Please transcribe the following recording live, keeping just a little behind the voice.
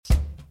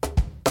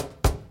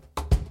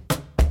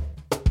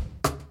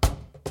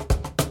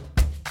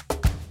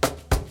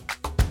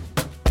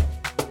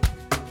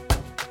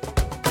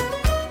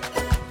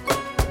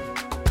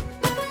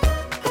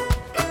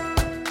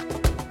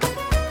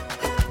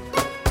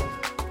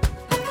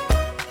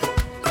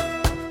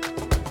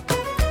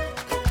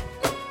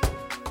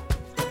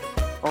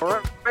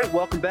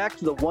welcome back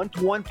to the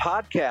One-to-One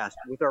podcast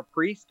with our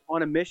priest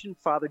on a mission,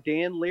 Father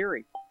Dan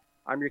Leary.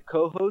 I'm your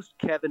co-host,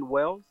 Kevin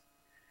Wells.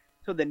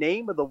 So the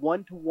name of the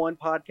One-to-One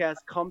podcast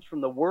comes from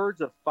the words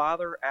of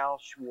Father Al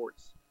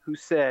Schwartz, who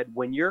said,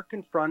 when you're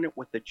confronted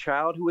with a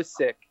child who is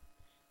sick,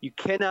 you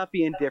cannot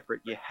be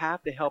indifferent. You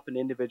have to help an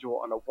individual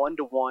on a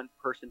one-to-one,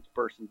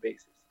 person-to-person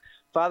basis.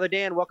 Father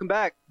Dan, welcome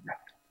back.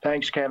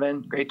 Thanks,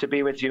 Kevin. Great to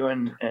be with you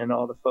and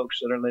all the folks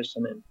that are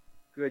listening.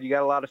 Good. You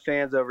got a lot of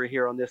fans over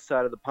here on this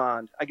side of the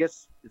pond. I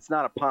guess it's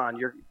not a pond.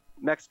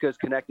 Mexico's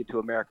connected to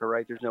America,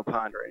 right? There's no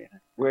pond or anything.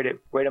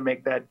 Way to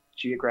make that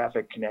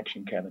geographic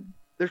connection, Kevin.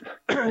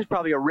 There's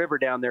probably a river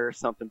down there or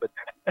something, but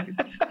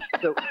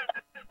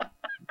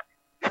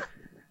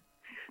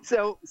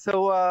so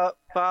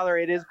Father,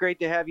 it is great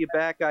to have you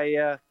back.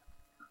 I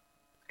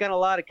got a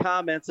lot of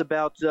comments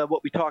about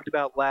what we talked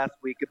about last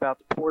week about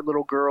the poor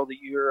little girl that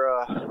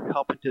you're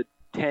helping to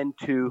tend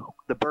to,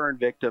 the burn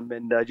victim,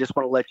 and I just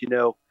want to let you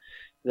know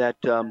that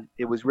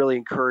it was really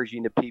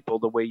encouraging to people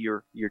the way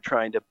you're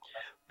trying to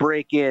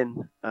break in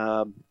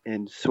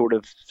and sort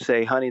of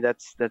say, honey,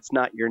 that's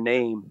not your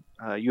name.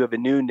 You have a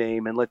new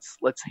name, and let's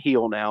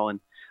heal now. And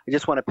I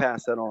just want to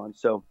pass that on.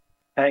 So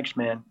thanks,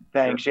 man.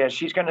 Thanks. Sure. Yeah,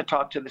 she's going to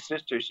talk to the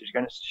sisters. She's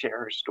going to share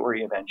her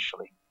story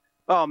eventually.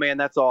 Oh man,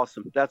 that's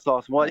awesome. That's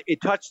awesome. Well,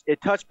 it touched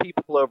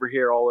people over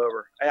here all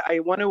over. I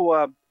want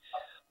to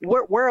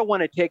where I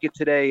want to take it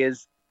today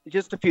is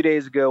just a few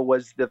days ago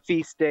was the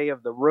feast day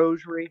of the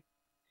Rosary.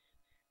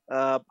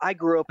 I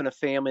grew up in a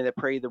family that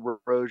prayed the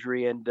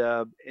Rosary, and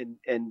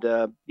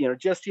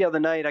just the other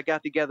night I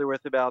got together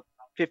with about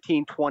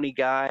 15, 20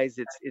 guys.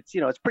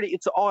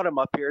 It's autumn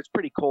up here. It's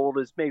pretty cold.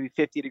 It's maybe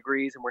 50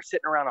 degrees, and we're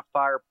sitting around a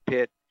fire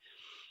pit.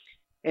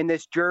 And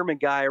this German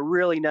guy, a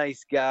really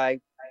nice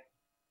guy,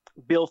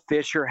 Bill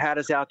Fisher, had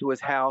us out to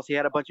his house. He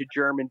had a bunch of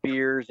German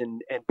beers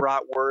and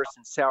bratwurst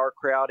and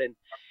sauerkraut,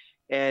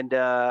 and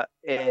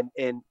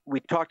we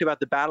talked about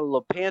the Battle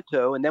of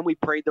Lepanto, and then we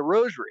prayed the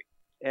Rosary.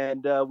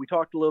 And we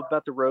talked a little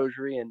about the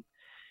Rosary, and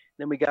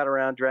then we got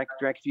around, drank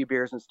a few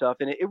beers and stuff.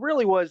 And it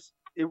really was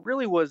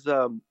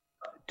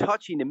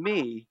touching to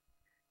me,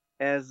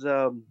 as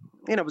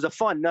it was a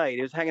fun night.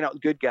 It was hanging out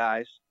with good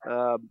guys,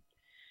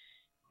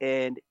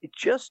 and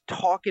just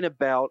talking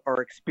about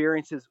our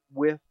experiences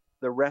with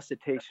the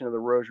recitation of the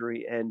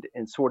Rosary and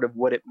sort of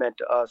what it meant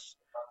to us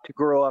to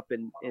grow up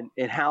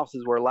in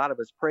houses where a lot of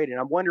us prayed. And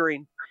I'm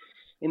wondering,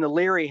 in the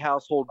Leary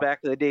household back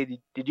in the day,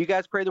 did you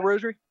guys pray the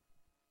Rosary?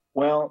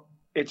 Well,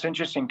 it's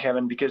interesting,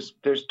 Kevin, because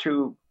there's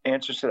two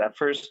answers to that.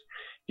 First,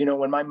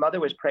 when my mother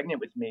was pregnant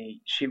with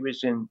me, she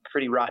was in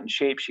pretty rotten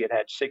shape. She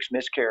had 6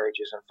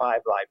 miscarriages and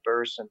 5 live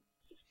births. And,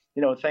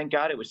 thank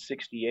God it was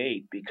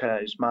 68,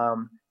 because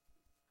Mom,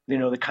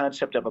 the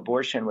concept of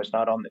abortion was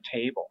not on the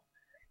table.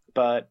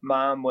 But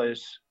Mom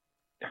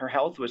her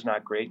health was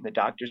not great. And the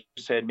doctors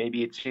said,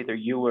 maybe it's either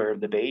you or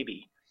the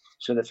baby.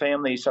 So the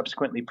family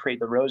subsequently prayed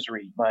the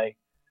Rosary. My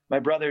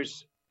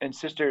brothers and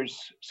sisters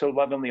so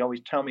lovingly always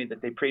tell me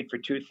that they prayed for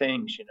 2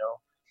 things,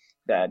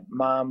 that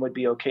Mom would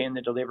be okay in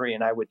the delivery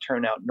and I would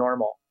turn out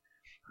normal.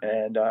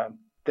 And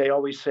they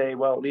always say,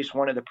 well, at least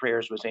one of the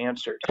prayers was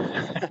answered.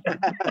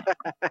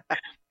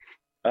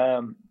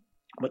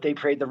 But they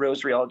prayed the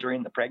Rosary all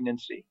during the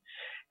pregnancy.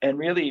 And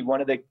really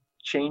one of the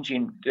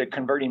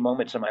converting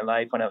moments in my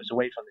life when I was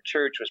away from the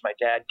church was my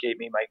dad gave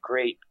me my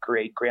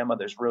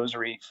great-great-grandmother's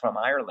Rosary from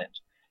Ireland.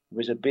 It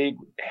was a big,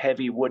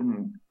 heavy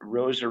wooden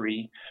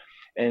rosary.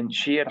 And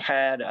she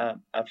had a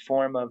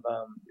form of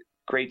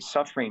great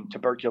suffering,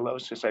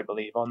 tuberculosis, I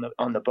believe, on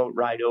the boat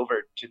ride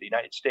over to the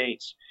United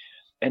States.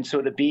 And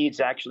so the beads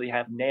actually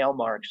have nail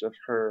marks of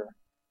her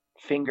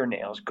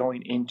fingernails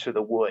going into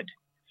the wood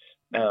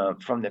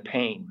from the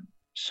pain.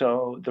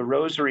 So the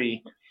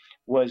Rosary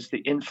was the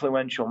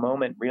influential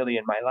moment really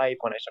in my life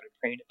when I started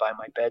praying it by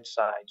my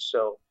bedside.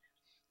 So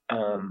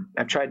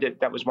I've tried to,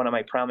 that was one of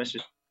my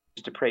promises,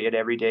 to pray it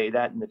every day,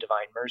 that and the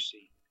Divine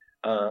Mercy.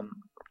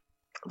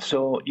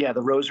 So yeah,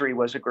 the Rosary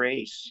was a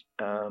grace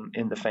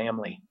in the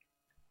family.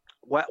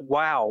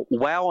 Wow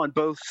on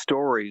both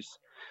stories.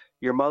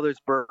 Your mother's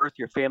birth,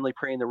 your family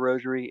praying the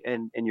Rosary,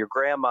 and your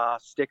grandma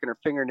sticking her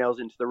fingernails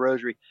into the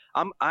Rosary.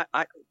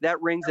 That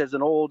rings as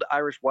an old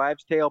Irish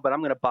wives' tale, but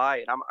I'm going to buy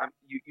it.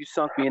 You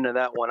sunk me into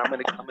that one. I'm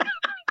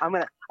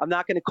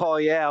not going to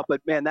call you out,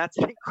 but man, that's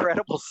an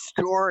incredible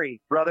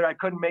story, brother. I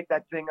couldn't make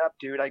that thing up,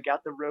 dude. I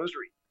got the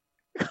Rosary.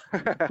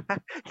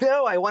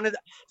 No, I wanted.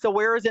 So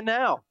where is it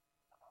now?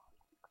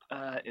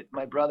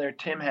 My brother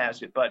Tim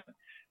has it, but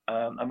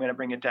I'm going to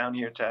bring it down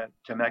here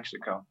to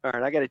Mexico. All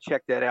right, I got to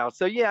check that out.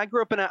 So yeah, I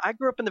grew up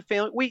in the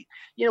family.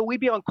 We'd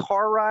be on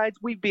car rides,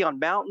 we'd be on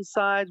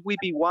mountainsides, we'd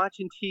be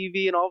watching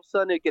TV, and all of a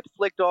sudden it'd get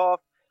flicked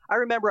off. I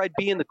remember I'd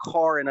be in the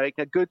car and like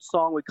a good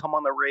song would come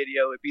on the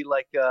radio. It'd be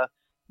like,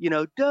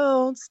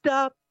 don't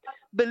stop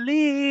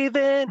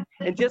believing.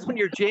 And just when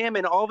you're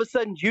jamming, all of a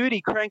sudden Judy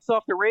cranks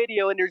off the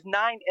radio, and there's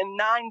nine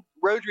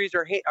rosaries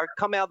are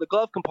come out of the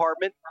glove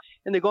compartment,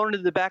 and they're going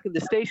into the back of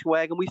the station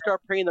wagon. We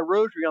start praying the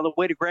Rosary on the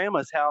way to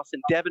Grandma's house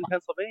in Devon,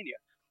 Pennsylvania.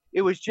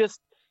 It was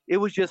just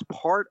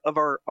part of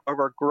our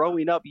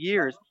growing up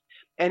years.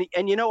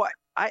 And you know,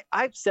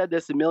 I've said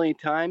this a million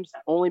times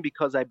only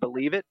because I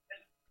believe it.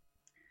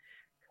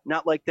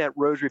 Not like that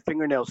rosary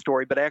fingernail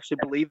story, but I actually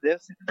believe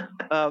this.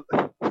 Uh,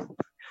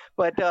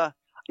 but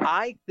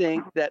I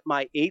think that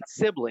my 8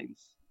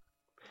 siblings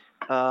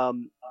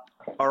um,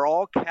 are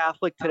all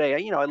Catholic today.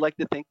 You know, I like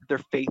to think that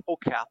they're faithful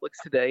Catholics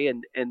today,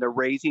 and they're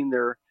raising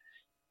their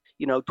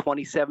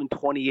 27,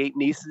 28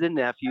 nieces and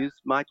nephews,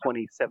 my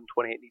 27,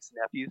 28 nieces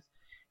and nephews,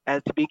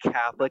 as to be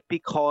Catholic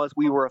because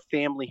we were a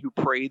family who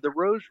prayed the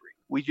rosary.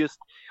 We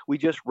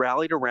just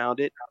rallied around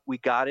it. We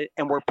got it,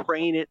 and we're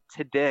praying it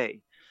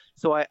today.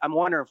 So I'm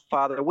wondering,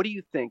 Father, what do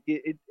you think?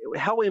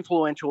 How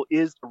influential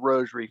is the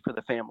rosary for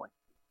the family?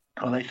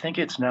 Well, I think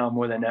it's now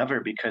more than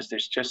ever because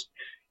there's just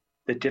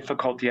the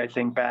difficulty, I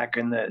think, back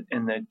in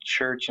the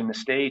church and the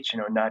states,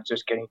 not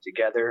just getting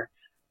together,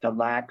 the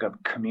lack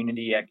of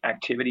community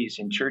activities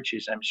in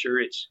churches. I'm sure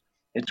it's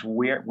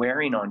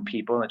wearing on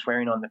people. It's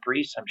wearing on the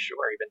priests, I'm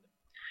sure,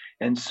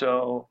 even. And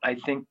so I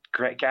think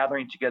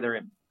gathering together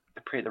and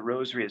to pray the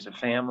rosary as a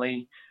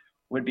family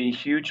would be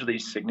hugely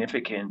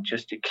significant,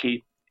 just to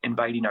keep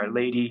inviting Our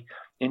Lady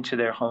into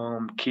their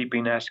home, keep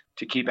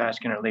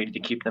asking Our Lady to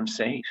keep them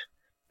safe.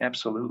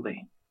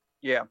 Absolutely.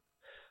 Yeah,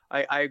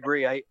 I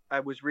agree. I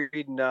was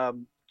reading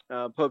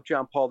Pope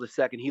John Paul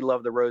II. He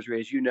loved the rosary,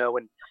 as you know,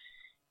 and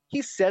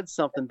he said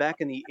something back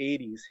in the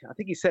 80s. I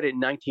think he said it in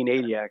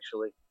 1980,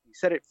 actually. He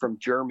said it from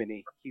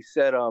Germany. He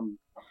said,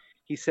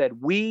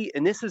 we,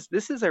 and this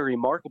is a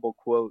remarkable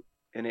quote,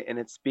 and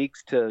it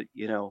speaks to,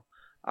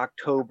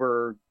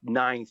 October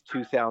 9th,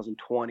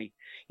 2020.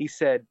 He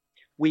said,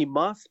 we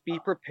must be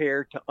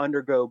prepared to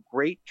undergo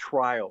great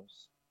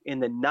trials in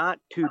the not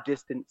too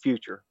distant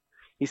future.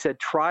 He said,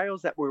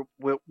 trials that will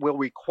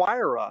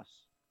require us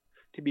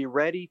to be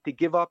ready to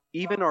give up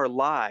even our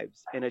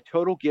lives in a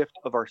total gift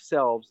of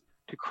ourselves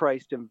to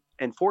Christ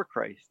and for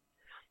Christ.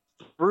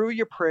 Through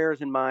your prayers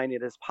and mine,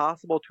 it is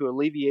possible to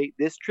alleviate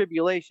this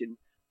tribulation,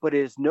 but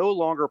it is no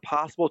longer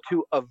possible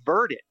to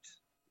avert it.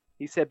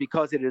 He said,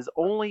 because it is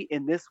only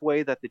in this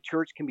way that the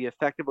church can be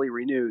effectively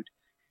renewed.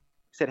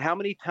 He said, how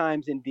many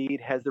times indeed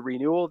has the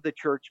renewal of the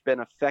church been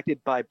affected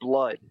by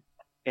blood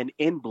and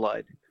in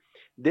blood?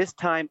 This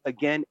time,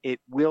 again, it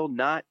will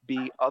not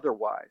be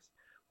otherwise.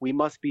 We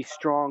must be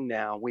strong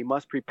now. We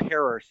must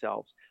prepare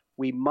ourselves.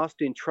 We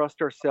must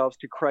entrust ourselves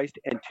to Christ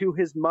and to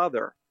his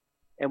mother.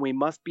 And we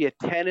must be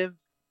attentive,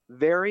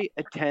 very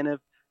attentive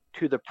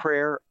to the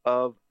prayer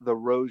of the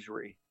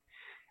rosary.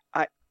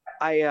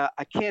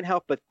 I can't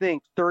help but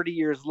think 30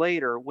 years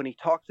later, when he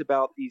talks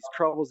about these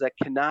troubles that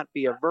cannot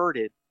be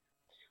averted,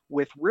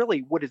 with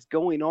really what is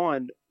going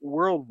on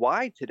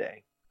worldwide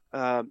today,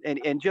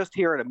 and just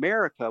here in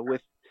America,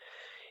 with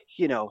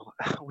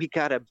we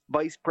got a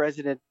vice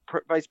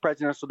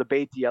presidential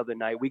debate the other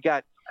night. We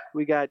got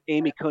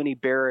Amy Coney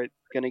Barrett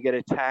going to get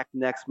attacked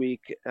next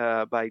week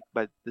by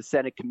the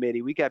Senate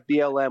committee. We got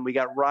BLM. We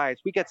got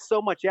riots. We got so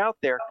much out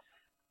there.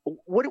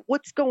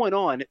 What's going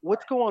on?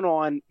 What's going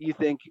on? You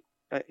think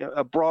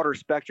a broader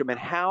spectrum, and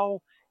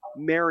how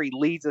Mary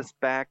leads us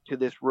back to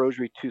this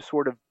rosary to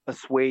sort of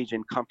assuage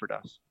and comfort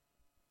us?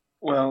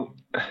 Well,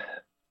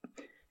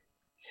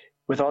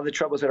 with all the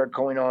troubles that are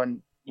going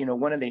on,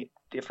 one of the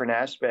different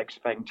aspects,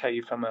 if I can tell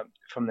you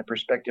from the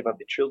perspective of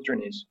the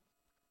children, is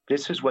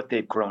this is what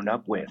they've grown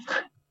up with,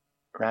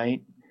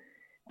 right?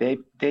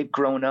 They've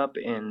grown up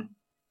in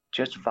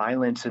just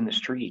violence in the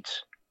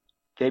streets.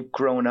 They've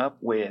grown up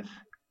with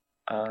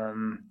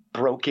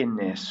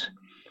brokenness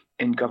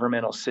in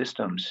governmental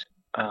systems.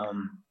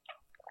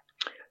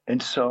 And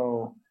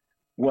so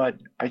what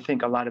I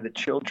think a lot of the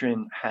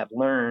children have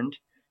learned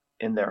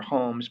in their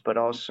homes, but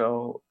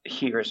also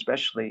here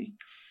especially,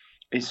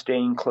 is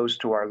staying close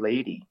to Our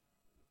Lady,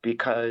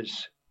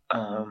 because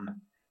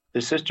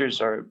the sisters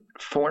are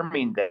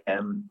forming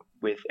them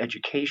with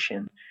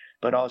education,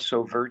 but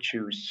also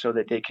virtues so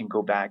that they can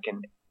go back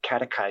and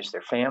catechize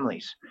their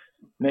families.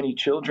 Many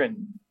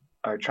children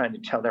are trying to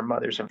tell their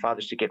mothers and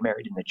fathers to get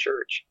married in the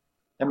church.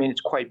 I mean,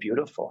 it's quite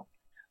beautiful.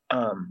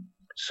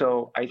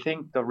 So I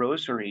think the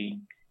rosary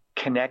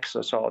connects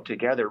us all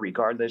together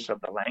regardless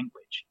of the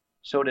language.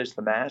 So does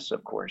the Mass,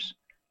 of course.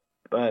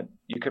 But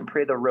you can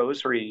pray the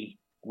rosary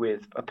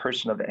with a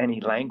person of any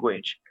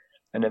language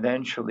and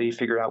eventually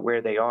figure out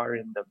where they are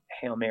in the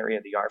Hail Mary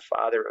or the Our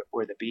Father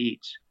or the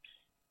beads.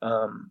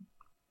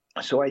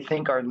 So I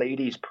think Our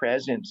Lady's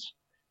presence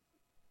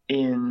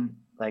in,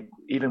 like,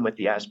 even with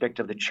the aspect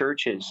of the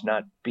churches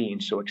not being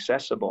so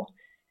accessible,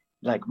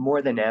 like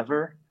more than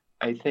ever,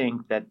 I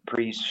think that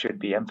priests should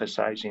be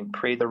emphasizing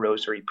pray the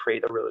rosary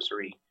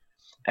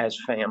as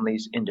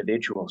families,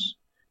 individuals,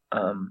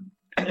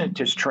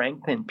 to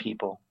strengthen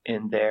people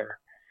in their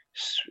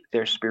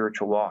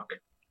spiritual walk.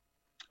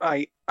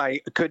 I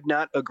could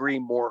not agree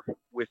more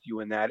with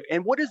you in that.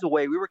 And what is a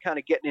way, we were kind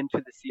of getting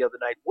into this the other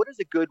night, what is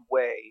a good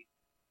way,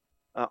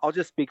 I'll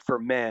just speak for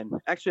men,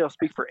 actually I'll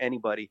speak for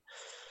anybody,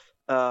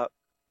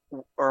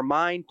 our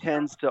mind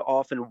tends to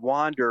often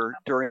wander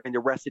during the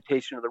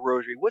recitation of the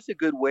rosary. What's a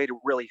good way to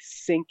really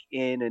sink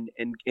in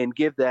and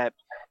give that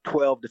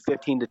 12 to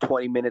 15 to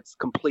 20 minutes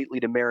completely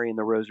to Mary in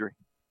the rosary?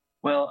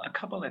 Well, a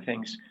couple of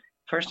things.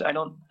 First,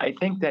 I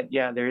think that,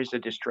 yeah, there is a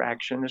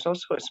distraction. There's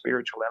also a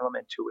spiritual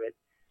element to it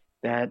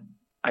that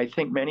I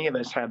think many of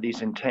us have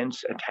these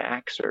intense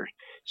attacks or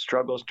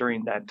struggles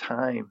during that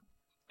time.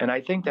 And I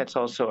think that's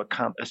also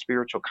a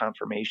spiritual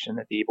confirmation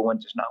that the evil one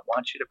does not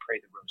want you to pray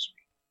the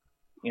rosary.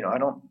 You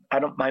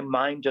know, my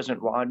mind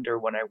doesn't wander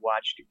when I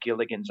watch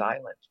Gilligan's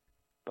Island,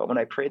 but when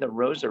I pray the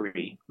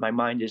rosary, my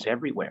mind is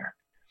everywhere.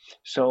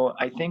 So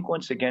I think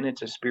once again,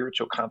 it's a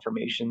spiritual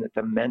confirmation that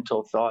the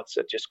mental thoughts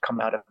that just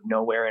come out of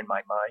nowhere in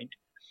my mind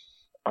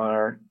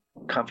are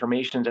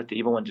confirmations that the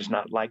evil one does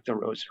not like the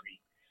rosary.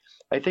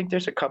 I think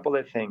there's a couple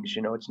of things,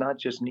 you know, it's not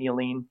just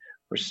kneeling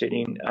or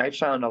sitting. I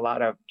found a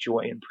lot of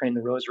joy in praying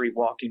the rosary,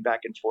 walking back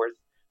and forth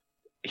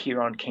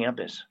here on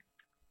campus,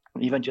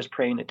 even just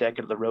praying a deck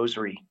of the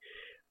rosary.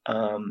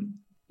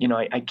 You know,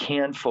 I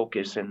can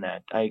focus in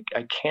that. I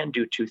can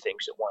do two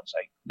things at once,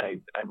 I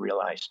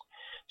realized.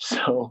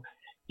 So,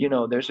 you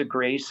know, there's a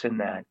grace in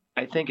that.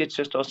 I think it's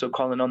just also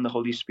calling on the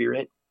Holy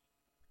Spirit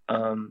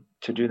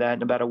to do that.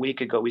 And about a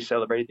week ago, we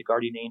celebrated the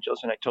guardian angels,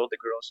 and I told the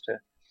girls to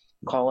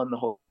call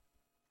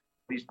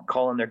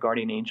on their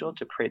guardian angel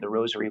to pray the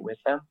rosary with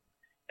them,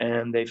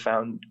 and they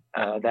found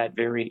that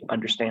very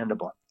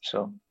understandable.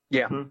 So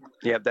yeah,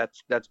 yeah,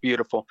 that's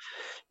beautiful.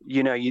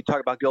 You know, you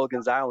talk about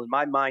Gilligan's Island.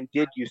 My mind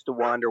did used to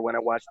wander when I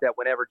watched that.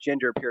 Whenever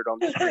Ginger appeared on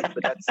the screen,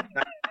 but that's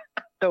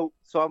so.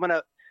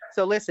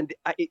 So listen,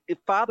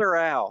 Father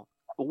Al.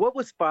 What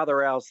was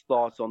Father Al's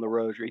thoughts on the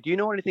rosary? Do you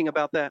know anything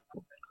about that?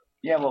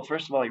 Yeah, well,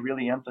 first of all, he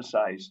really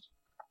emphasized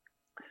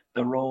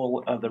the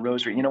role of the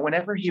rosary. You know,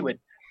 whenever he would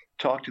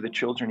talk to the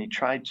children, he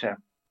tried to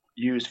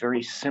use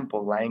very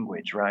simple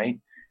language, right?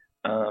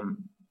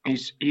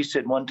 He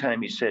said one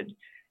time, he said,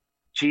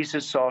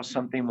 Jesus saw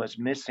something was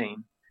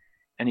missing,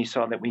 and he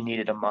saw that we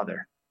needed a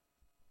mother.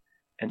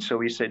 And so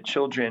he said,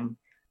 children,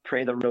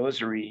 pray the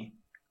rosary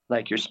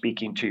like you're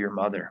speaking to your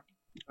mother.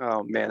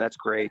 Oh, man, that's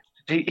great.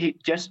 He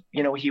just,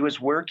 you know, he was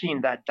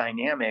working that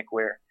dynamic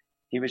where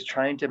he was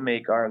trying to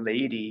make Our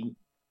Lady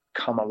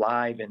come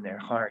alive in their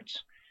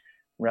hearts,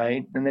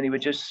 right? And then he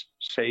would just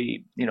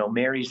say, you know,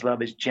 Mary's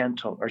love is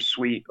gentle or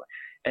sweet.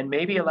 And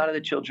maybe a lot of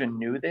the children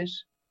knew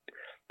this,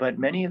 but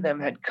many of them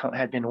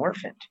had been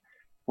orphaned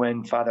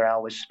when Father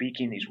Al was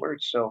speaking these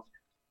words. So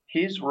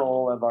his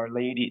role of Our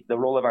Lady, the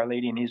role of Our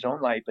Lady in his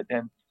own life, but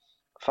then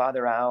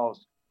Father Al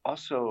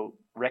also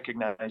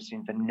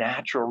recognizing the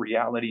natural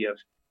reality of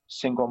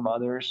single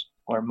mothers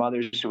or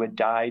mothers who had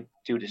died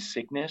due to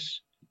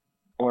sickness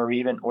or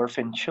even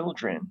orphan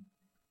children.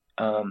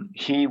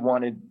 He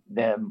wanted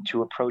them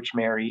to approach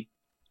Mary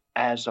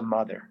as a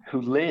mother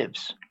who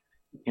lives.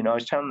 You know, I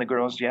was telling the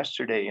girls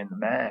yesterday in the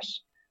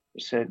Mass,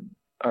 I said,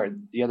 or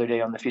the other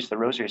day on the Feast of the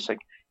Rosary, it's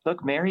like,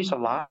 look, Mary's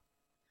alive.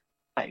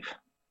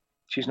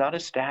 She's not a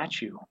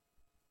statue,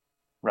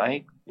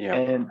 right? Yeah.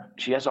 And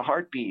she has a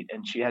heartbeat,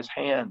 and she has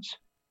hands,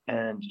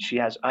 and she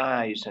has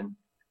eyes, and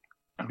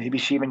maybe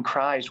she even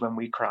cries when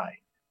we cry.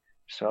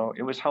 So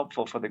it was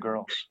helpful for the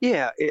girls.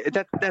 Yeah,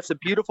 that's a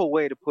beautiful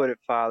way to put it,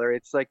 Father.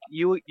 It's like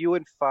you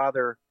and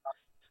Father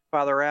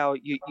Al.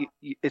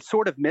 It's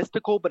sort of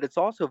mystical, but it's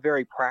also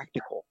very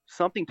practical.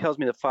 Something tells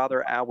me that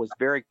Father Al was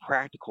very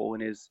practical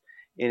in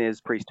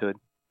his priesthood.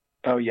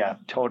 Oh yeah,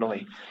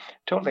 totally.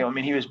 I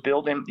mean, he was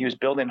building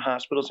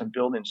hospitals and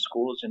building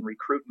schools and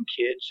recruiting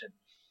kids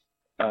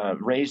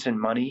and raising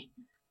money.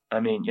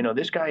 I mean, you know,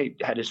 this guy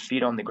had his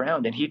feet on the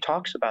ground, and he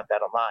talks about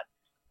that a lot.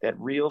 That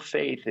real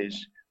faith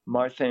is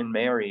Martha and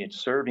Mary.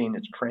 It's serving,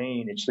 it's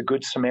praying, it's the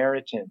Good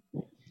Samaritan,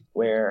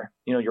 where,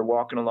 you know, you're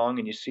walking along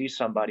and you see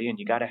somebody and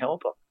you got to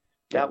help them.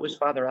 That was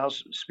Father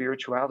Al's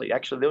spirituality.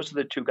 Actually, those are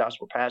the two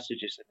gospel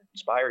passages that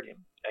inspired him,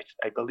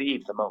 I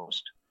believe, the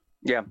most.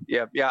 Yeah.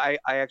 I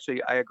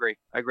agree.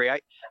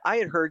 I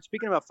had heard,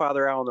 speaking about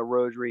Father Al and the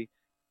Rosary,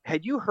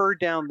 had you heard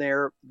down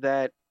there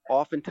that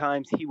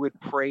oftentimes he would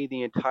pray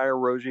the entire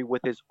Rosary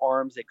with his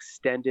arms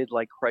extended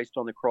like Christ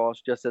on the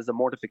cross, just as a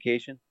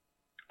mortification?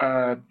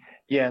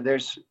 Yeah,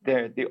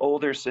 the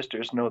older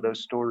sisters know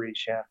those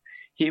stories. Yeah,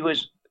 he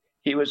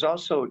was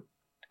also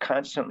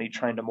constantly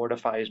trying to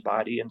mortify his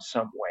body in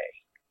some way,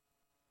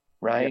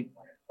 right?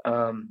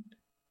 Yeah.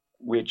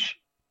 Which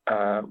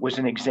was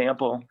an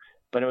example,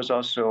 but it was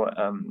also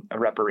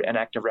an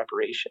act of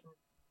reparation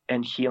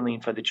and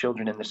healing for the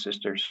children and the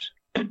sisters.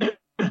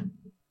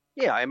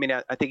 Yeah, I mean,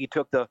 I think he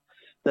took the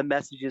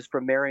messages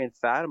from Mary and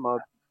Fatima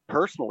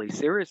personally,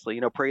 seriously.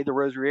 You know, pray the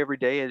rosary every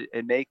day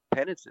and make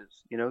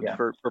penances, you know,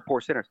 for poor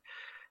sinners.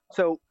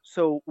 So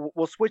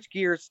we'll switch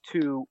gears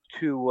to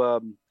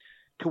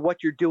what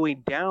you're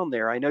doing down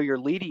there. I know you're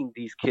leading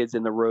these kids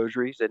in the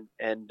rosaries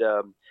and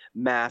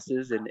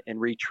masses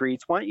and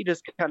retreats. Why don't you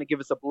just kind of give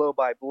us a blow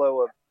by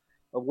blow of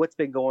what's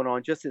been going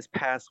on just this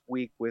past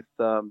week with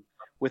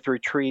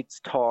retreats,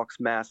 talks,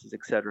 masses,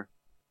 etc.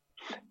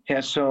 Yeah,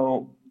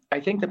 so I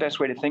think the best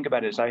way to think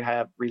about it is I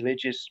have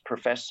religious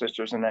professed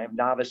sisters and I have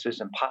novices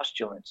and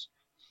postulants.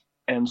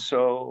 And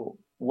so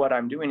what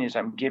I'm doing is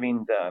I'm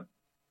giving the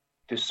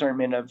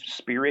discernment of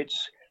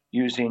spirits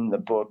using the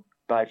book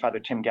by Father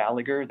Tim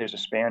Gallagher. There's a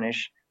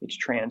Spanish, it's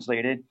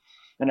translated.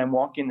 And I'm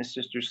walking the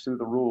sisters through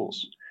the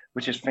rules,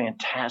 which is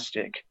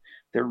fantastic.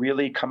 They're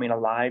really coming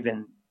alive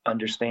and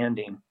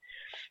understanding.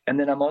 And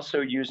then I'm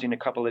also using a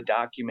couple of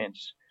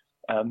documents,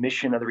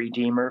 Mission of the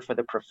Redeemer for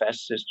the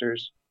professed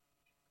sisters,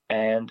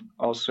 and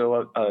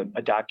also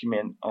a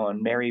document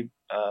on Mary,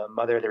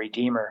 Mother of the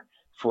Redeemer,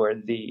 for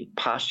the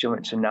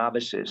postulants and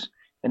novices,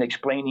 and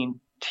explaining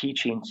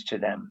teachings to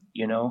them.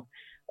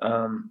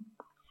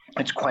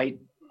 It's quite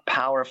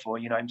powerful.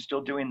 I'm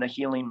still doing the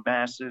healing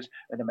masses,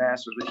 or the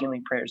masses with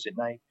healing prayers at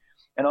night.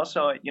 And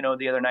also,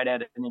 the other night I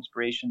had an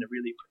inspiration to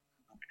really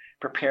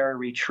prepare a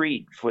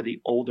retreat for the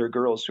older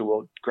girls who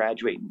will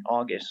graduate in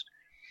August.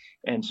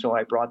 And so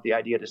I brought the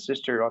idea to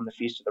Sister on the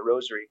Feast of the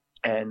Rosary,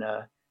 and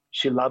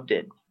she loved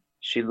it.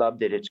 She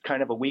loved it. It's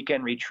kind of a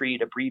weekend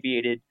retreat,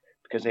 abbreviated,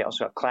 because they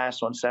also have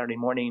class on Saturday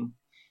morning.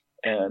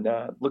 And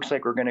looks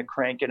like we're going to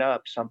crank it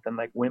up, something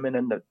like Women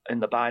in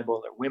the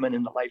Bible, or Women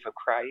in the Life of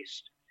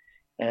Christ.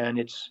 And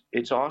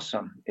it's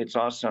awesome. It's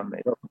awesome.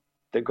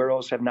 The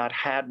girls have not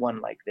had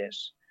one like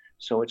this,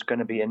 so it's going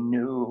to be a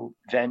new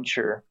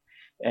venture,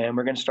 and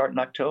we're going to start in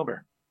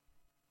October.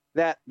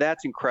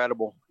 That's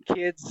incredible.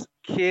 Kids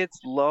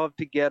love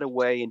to get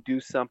away and do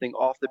something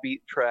off the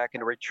beaten track,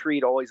 and a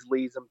retreat always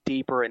leads them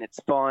deeper, and it's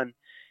fun.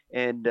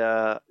 And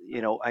I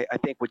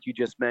think what you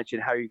just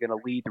mentioned, how you're going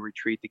to lead the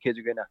retreat, the kids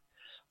are going to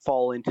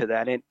fall into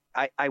that. And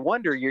I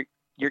wonder,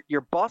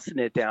 you're busting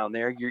it down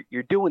there.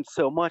 You're doing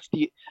so much.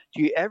 Do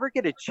you ever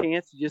get a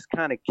chance to just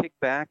kind of kick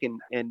back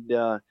and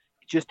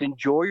just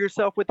enjoy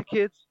yourself with the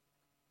kids?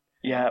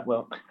 Yeah,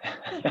 well,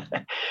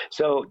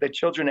 so the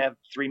children have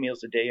 3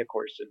 meals a day, of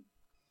course, and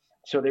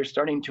so they're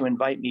starting to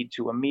invite me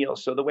to a meal.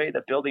 So the way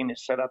the building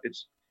is set up,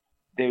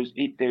 there's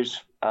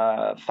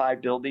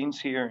 5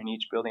 buildings here, and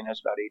each building has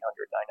about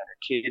 800,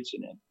 900 kids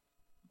in it,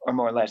 or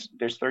more or less.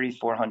 There's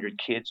 3,400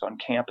 kids on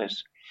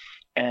campus,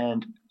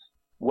 and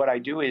what I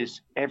do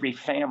is every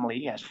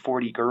family has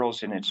 40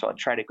 girls in it. So I'm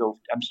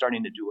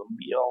starting to do a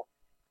meal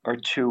or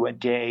 2 a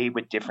day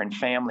with different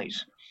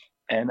families,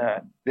 and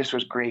this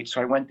was great. So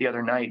I went the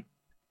other night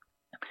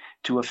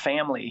to a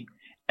family,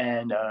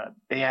 and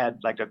they had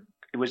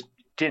it was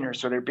dinner,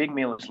 so their big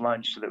meal is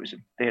lunch. So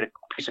they had a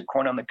piece of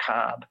corn on the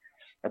cob,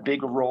 a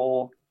big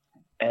roll,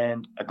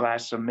 and a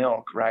glass of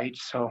milk, right?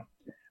 So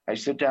I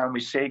sit down, we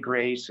say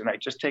grace, and I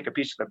just take a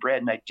piece of the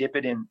bread and I dip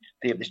it in.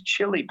 They have this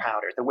chili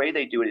powder. The way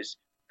they do it is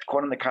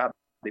corn on the cob,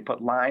 they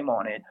put lime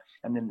on it,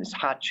 and then this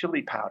hot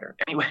chili powder.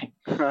 Anyway,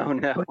 oh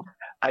no!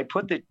 I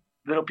put the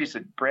little piece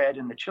of bread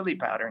in the chili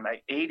powder and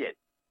I ate it.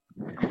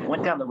 It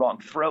went down the wrong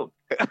throat.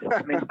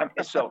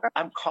 So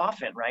I'm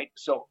coughing, right?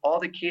 So all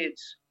the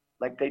kids,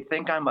 they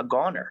think I'm a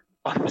goner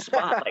on the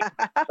spot,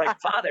 like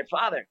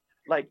Father.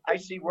 Like I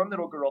see one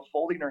little girl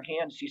folding her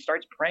hands, she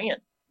starts praying.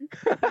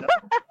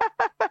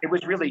 It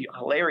was really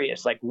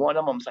hilarious. Like one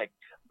of them's like,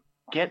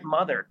 get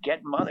mother.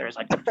 It's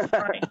like, I'm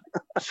fine.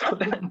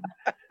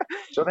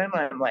 So then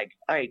I'm like,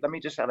 all right, let me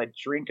just have a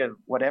drink of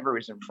whatever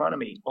was in front of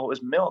me. Well, it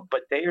was milk,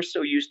 but they are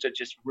so used to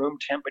just room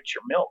temperature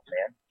milk,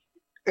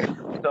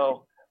 man.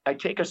 So I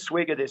take a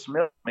swig of this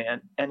milk,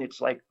 man, and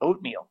it's like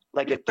oatmeal.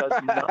 Like it does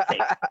nothing.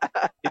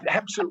 It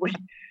absolutely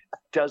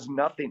does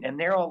nothing. And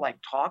they're all like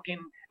talking,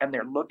 and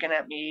they're looking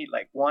at me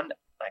like one,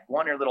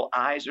 her little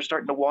eyes are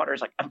starting to water.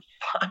 It's like, I'm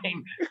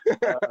fine.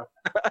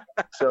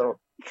 So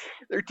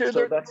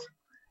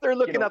they're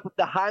looking up at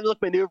the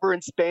Heimlich maneuver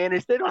in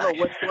Spanish. They don't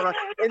know what's going on.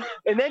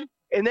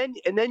 And then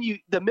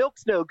the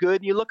milk's no good.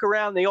 And you look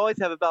around, they always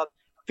have about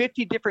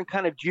 50 different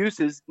kind of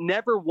juices,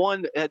 never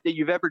one that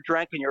you've ever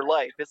drank in your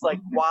life. It's like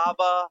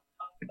guava,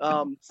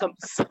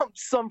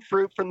 some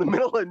fruit from the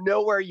middle of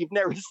nowhere you've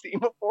never seen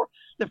before.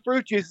 The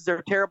fruit juices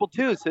are terrible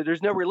too, so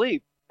there's no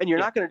relief. And you're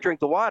not going to drink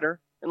the water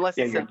unless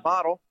it's in a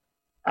bottle.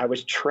 I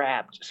was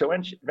trapped. So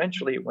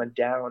eventually it went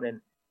down,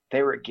 and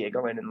they were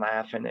giggling and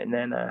laughing. And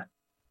then,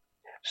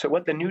 so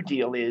what the new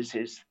deal is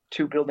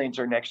 2 buildings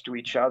are next to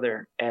each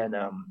other. And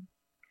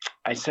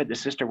I said to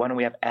Sister, why don't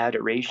we have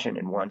adoration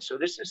in one? So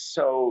this is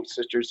so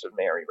Sisters of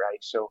Mary, right?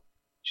 So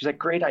she's like,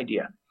 great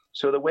idea.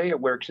 So the way it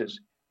works is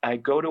I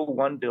go to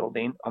one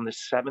building on the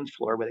 7th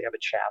floor where they have a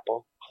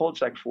chapel,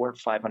 holds like 400 or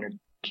 500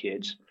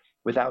 kids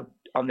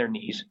on their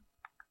knees.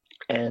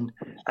 And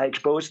I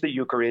expose the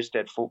Eucharist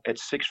at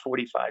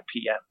 6:45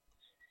 p.m.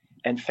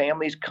 And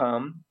families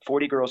come,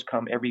 40 girls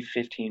come every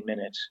 15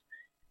 minutes.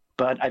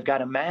 But I've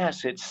got a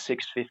mass at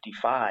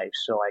 6:55.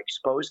 So I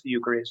expose the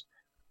Eucharist.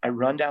 I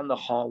run down the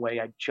hallway.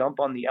 I jump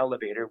on the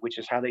elevator, which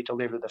is how they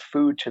deliver the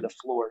food to the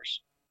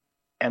floors.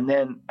 And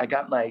then I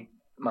got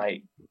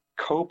my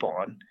cope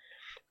on,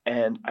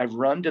 and I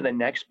run to the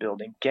next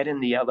building, get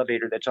in the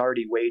elevator that's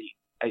already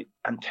waiting.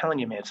 I'm telling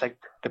you, man, it's like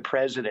the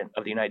president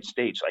of the United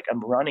States. Like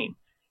I'm running.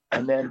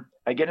 And then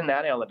I get in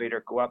that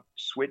elevator, go up,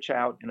 switch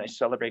out, and I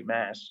celebrate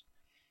Mass.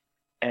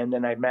 And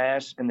then I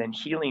Mass and then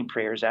healing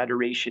prayers,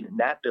 adoration in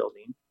that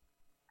building,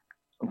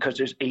 because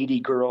there's 80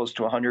 girls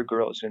to 100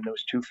 girls, and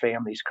those 2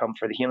 families come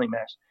for the healing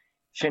Mass.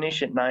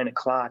 Finish at 9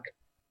 o'clock,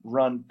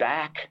 run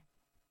back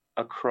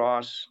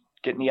across,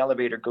 get in the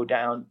elevator, go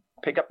down,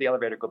 pick up the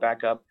elevator, go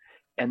back up.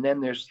 And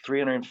then there's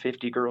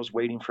 350 girls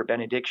waiting for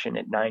benediction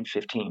at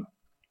 9:15.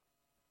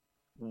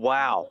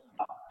 Wow.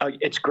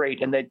 It's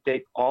great. And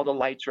they all the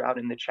lights are out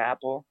in the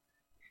chapel,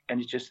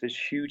 and it's just this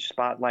huge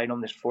spotlight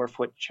on this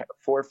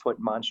 4-foot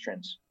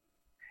monstrance.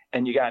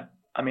 And you got,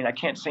 I mean, I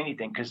can't say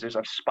anything because there's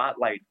a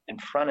spotlight in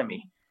front of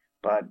me,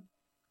 but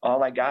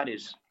all I got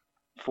is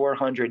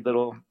 400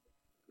 little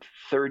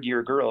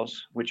third-year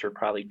girls, which are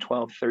probably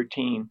 12,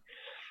 13,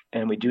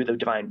 and we do the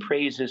divine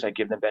praises. I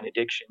give them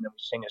benediction, and we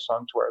sing a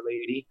song to Our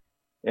Lady,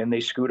 and they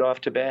scoot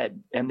off to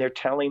bed. And they're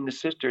telling the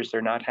sisters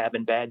they're not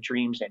having bad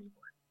dreams anymore.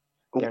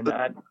 They're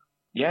not.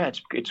 Yeah,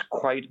 it's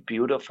quite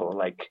beautiful.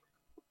 Like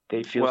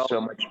they feel so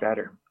much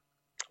better.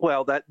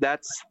 Well,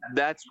 that's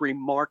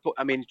remarkable.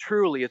 I mean,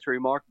 truly, it's a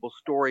remarkable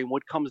story. And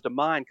what comes to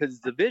mind, because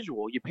it's a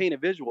visual, you paint a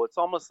visual. It's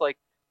almost like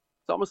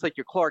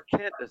you're Clark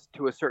Kent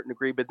to a certain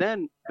degree. But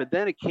then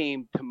it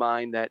came to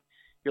mind that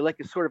you're like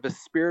a sort of a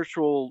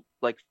spiritual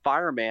like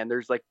fireman.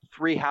 There's like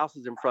 3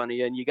 houses in front of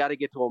you, and you got to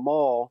get to them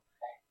all.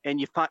 And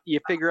you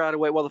figure out a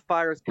way. Well, the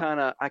fire is kind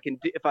of, I can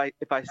do, if I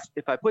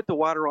put the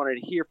water on it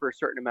here for a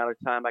certain amount of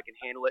time, I can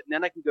handle it, and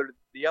then I can go to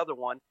the other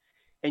one,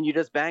 and you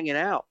just bang it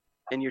out.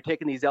 And you're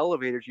taking these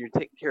elevators, you're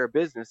taking care of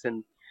business.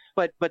 And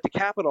but to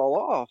cap it all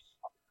off,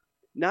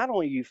 not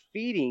only are you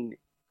feeding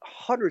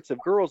hundreds of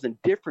girls in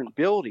different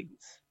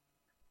buildings,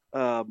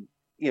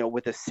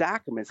 with the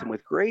sacraments and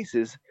with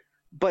graces,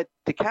 but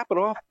to cap it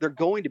off, they're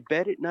going to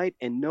bed at night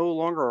and no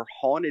longer are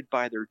haunted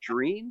by their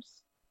dreams.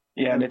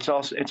 Yeah, and it's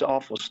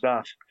awful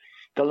stuff.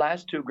 The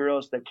last 2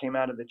 girls that came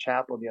out of the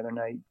chapel the other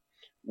night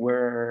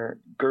were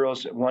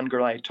girls. One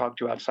girl I talked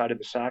to outside of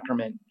the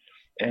sacrament,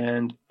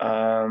 and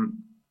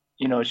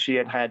she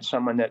had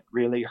someone that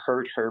really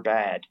hurt her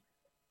bad,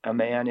 a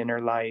man in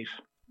her life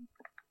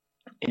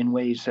in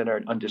ways that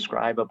are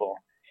undescribable.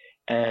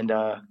 And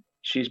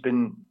she's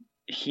been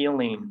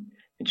healing,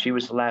 and she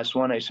was the last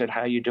one. I said,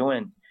 "How you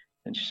doing?"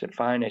 And she said,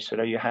 "Fine." I said,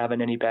 "Are you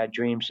having any bad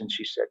dreams?" And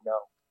she said, "No."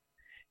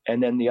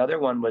 And then the other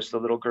one was the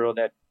little girl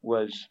that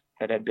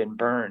had been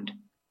burned.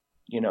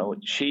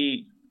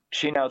 She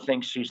now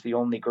thinks she's the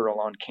only girl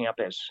on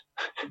campus.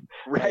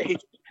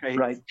 Right.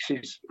 Right.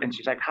 She's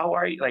like, "How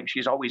are you?" Like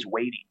she's always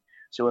waiting.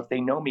 So if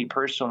they know me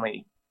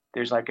personally,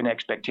 there's like an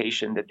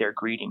expectation that they're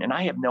greeting. And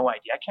I have no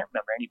idea. I can't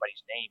remember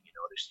anybody's name.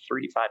 There's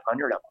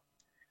 3,500 of them.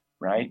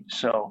 Right.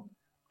 So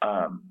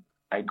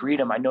I greet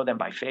them. I know them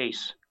by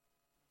face.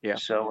 Yeah.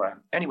 So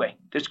anyway,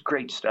 there's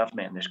great stuff,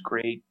 man. There's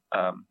great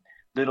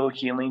little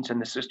healings,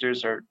 and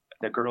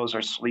the girls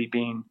are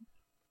sleeping.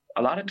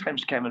 A lot of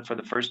times, Kevin, for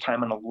the first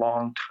time in a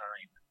long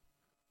time,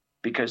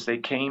 because they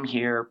came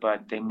here,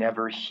 but they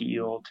never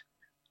healed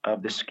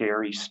of the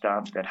scary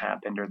stuff that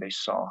happened or they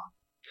saw.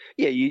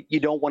 Yeah, you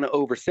don't want to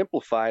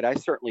oversimplify it. I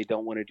certainly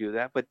don't want to do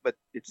that, but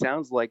it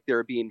sounds like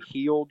they're being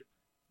healed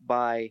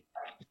by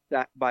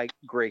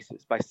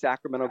graces, by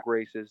sacramental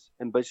graces,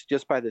 and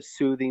just by the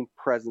soothing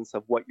presence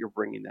of what you're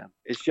bringing them.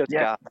 It's just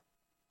God.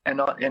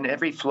 And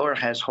every floor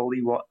has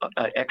holy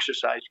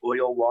exercise,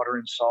 oil, water,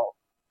 and salt.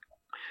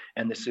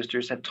 And the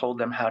sisters have told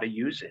them how to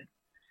use it,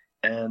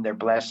 and they're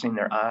blessing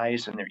their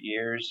eyes and their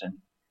ears, and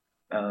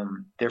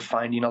they're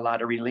finding a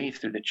lot of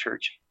relief through the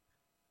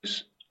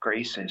church's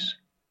graces.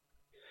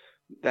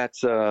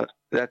 Well,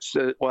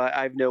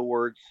 I have no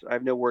words. I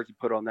have no words to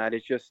put on that.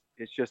 It's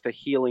just a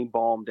healing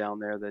balm down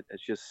there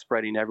that's just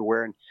spreading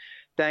everywhere. And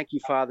thank you,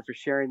 Father, for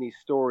sharing these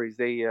stories.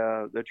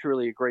 They're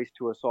truly a grace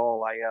to us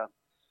all.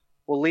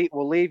 We'll leave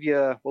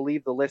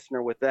the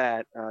listener with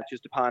that,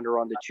 just to ponder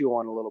on, to chew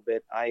on a little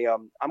bit.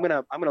 I'm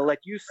gonna let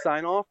you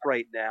sign off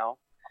right now.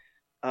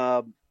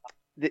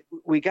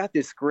 We got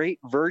this great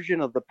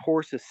version of the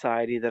Poor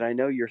Society that I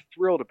know you're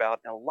thrilled about,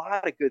 and a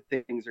lot of good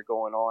things are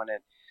going on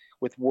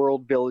with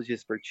World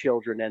Villages for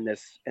Children and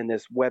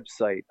this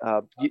website.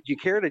 Do you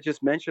care to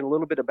just mention a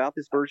little bit about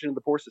this version of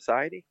the Poor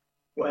Society?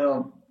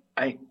 Well,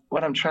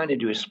 what I'm trying to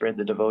do is spread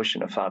the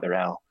devotion of Father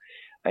Al.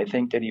 I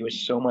think that he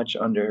was so much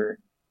under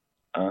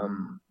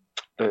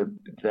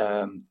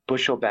the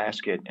bushel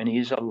basket, and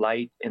he's a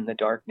light in the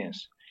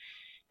darkness.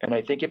 And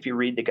I think if you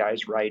read the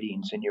guy's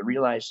writings and you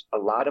realize a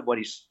lot of what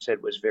he said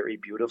was very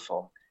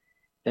beautiful,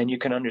 then you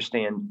can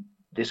understand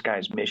this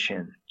guy's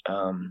mission.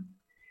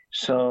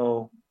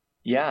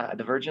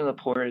 The Virgin of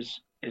the Poor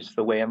is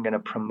the way I'm going to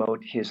promote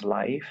his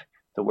life,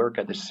 the work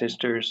of the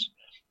sisters.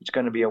 It's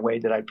going to be a way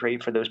that I pray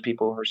for those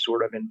people who are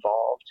sort of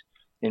involved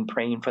in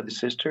praying for the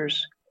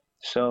sisters.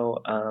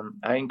 So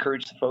I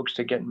encourage the folks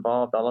to get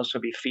involved. I'll also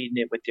be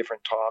feeding it with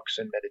different talks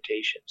and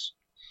meditations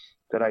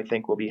that I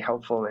think will be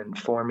helpful in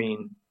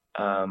forming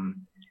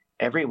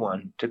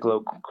everyone to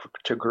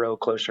grow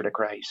closer to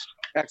Christ.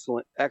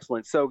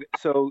 Excellent. So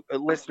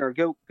listener,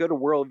 go to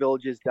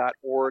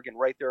worldvillages.org, and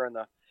right there on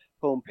the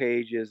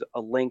homepage is a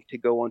link to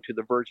go onto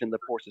the Virgin of the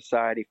Poor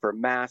Society for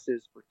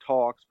masses, for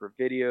talks, for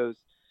videos,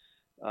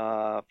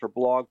 for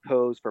blog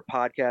posts, for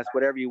podcasts,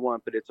 whatever you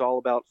want. But it's all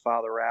about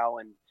Father Al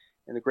and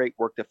the great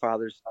work that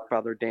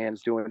Father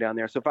Dan's doing down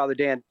there. So, Father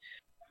Dan,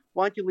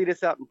 why don't you lead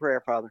us out in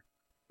prayer, Father?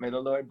 May the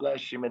Lord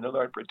bless you. May the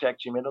Lord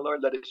protect you. May the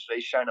Lord let his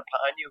face shine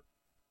upon you.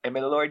 And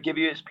may the Lord give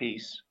you his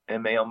peace.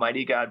 And may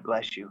Almighty God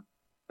bless you,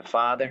 the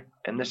Father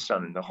and the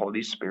Son and the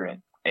Holy Spirit.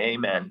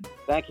 Amen.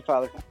 Thank you,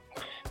 Father.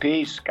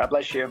 Peace. God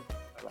bless you.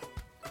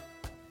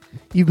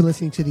 You've been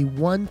listening to the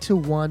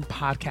One-to-One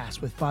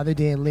podcast with Father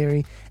Dan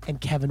Leary and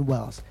Kevin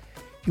Wells.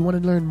 If you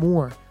want to learn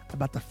more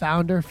about the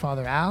founder,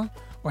 Father Al,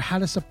 or how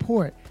to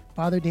support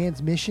Father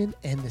Dan's mission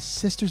and the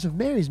Sisters of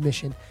Mary's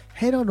mission,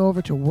 head on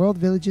over to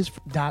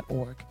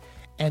worldvillages.org.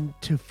 And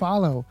to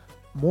follow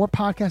more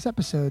podcast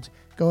episodes,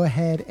 go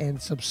ahead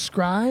and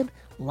subscribe,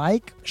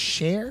 like,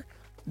 share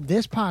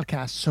this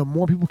podcast so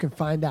more people can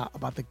find out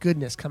about the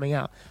goodness coming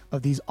out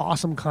of these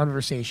awesome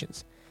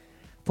conversations.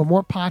 For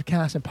more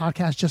podcasts and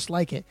podcasts just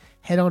like it,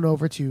 head on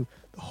over to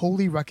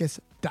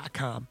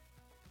theholyruckus.com.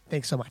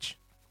 Thanks so much.